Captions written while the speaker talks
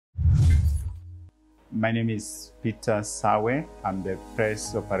My name is Peter Sawe. I'm the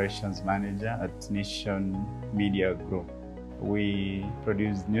Press Operations Manager at Nation Media Group. We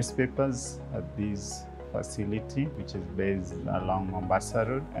produce newspapers at this facility, which is based along Mombasa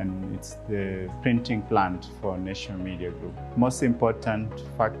Road, and it's the printing plant for Nation Media Group. Most important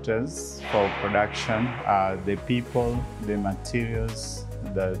factors for production are the people, the materials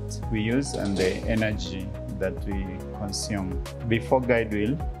that we use, and the energy that we consume. Before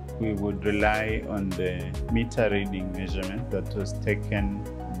Guidewheel, we would rely on the meter reading measurement that was taken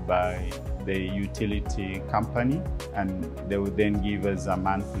by the utility company, and they would then give us a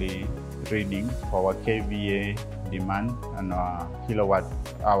monthly reading for our kVA demand and our kilowatt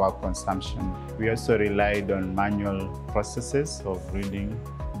hour consumption. We also relied on manual processes of reading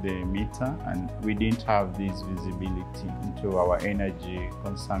the meter, and we didn't have this visibility into our energy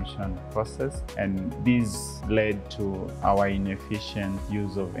consumption process, and this led to our inefficient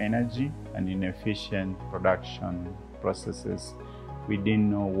use of energy and inefficient production processes. We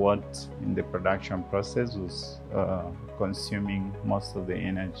didn't know what in the production process was consuming most of the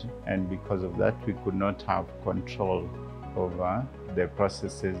energy, and because of that we could not have control over the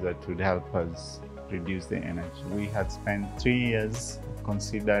processes that would help us reduce the energy. We had spent 3 years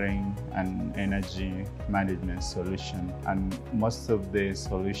considering an energy management solution, and most of the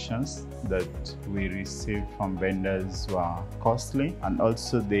solutions that we received from vendors were costly, and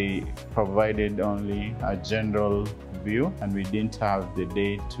also they provided only a general view, and we didn't have the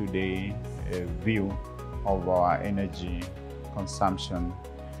day-to-day view of our energy consumption.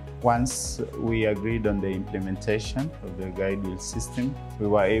 Once we agreed on the implementation of the Guidewheel system, we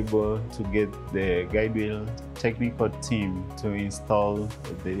were able to get the Guidewheel technical team to install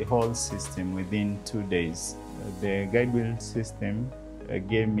the whole system within 2 days. The Guidewheel system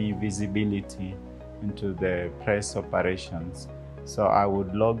gave me visibility into the press operations. So I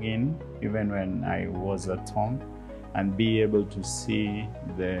would log in even when I was at home and be able to see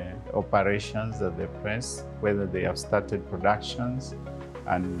the operations of the press, whether they have started productions,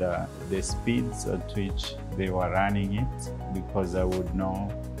 and the speeds at which they were running it, because I would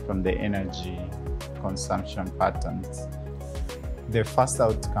know from the energy consumption patterns. The first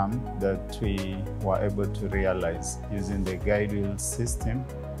outcome that we were able to realize using the Guidewheel system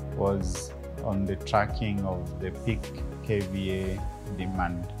was on the tracking of the peak kVA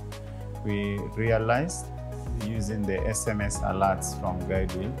demand. We realized using the SMS alerts from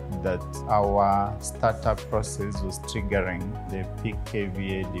Guidewheel that our startup process was triggering the peak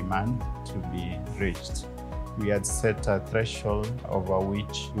kVA demand to be reached. We had set a threshold over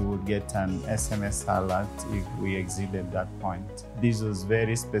which we would get an SMS alert if we exceeded that point. This was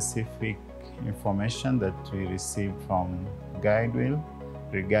very specific information that we received from Guidewheel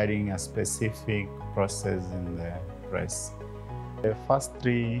regarding a specific process in the press. The first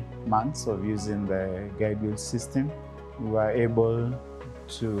 3 months of using the Guidewheel system, we were able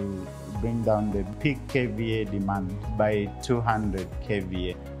to bring down the peak kVA demand by 200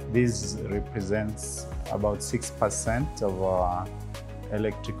 kVA. This represents about 6% of our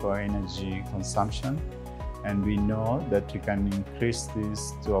electrical energy consumption, and we know that we can increase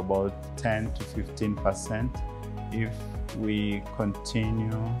this to about 10 to 15% if we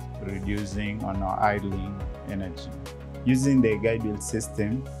continue reducing on our idling energy. Using the Guidewheel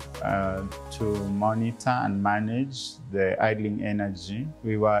system to monitor and manage the idling energy,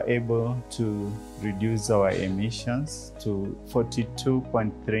 we were able to reduce our emissions to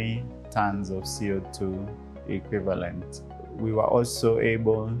 42.3 tons of CO2 equivalent. We were also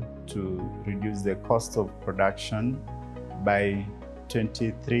able to reduce the cost of production by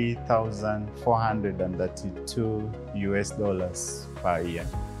 $23,432 per year.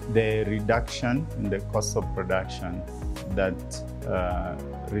 The reduction in the cost of production that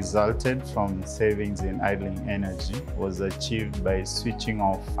resulted from savings in idling energy was achieved by switching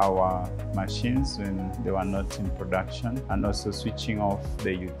off our machines when they were not in production, and also switching off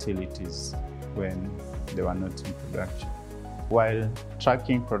the utilities when they were not in production. While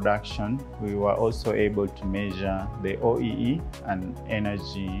tracking production, we were also able to measure the OEE and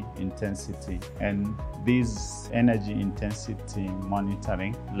energy intensity. And this energy intensity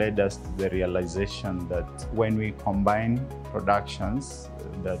monitoring led us to the realization that when we combine productions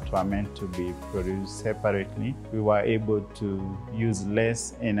that were meant to be produced separately, we were able to use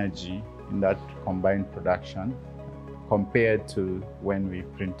less energy in that combined production compared to when we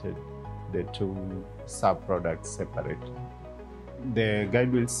printed the two sub-products separately. The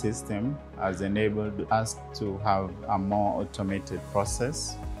Guidewheel system has enabled us to have a more automated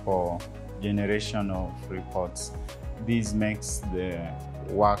process for generation of reports. This makes the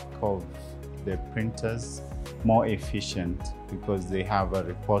work of the printers more efficient because they have a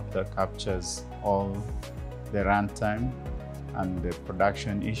report that captures all the runtime and the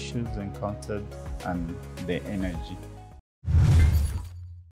production issues encountered and the energy.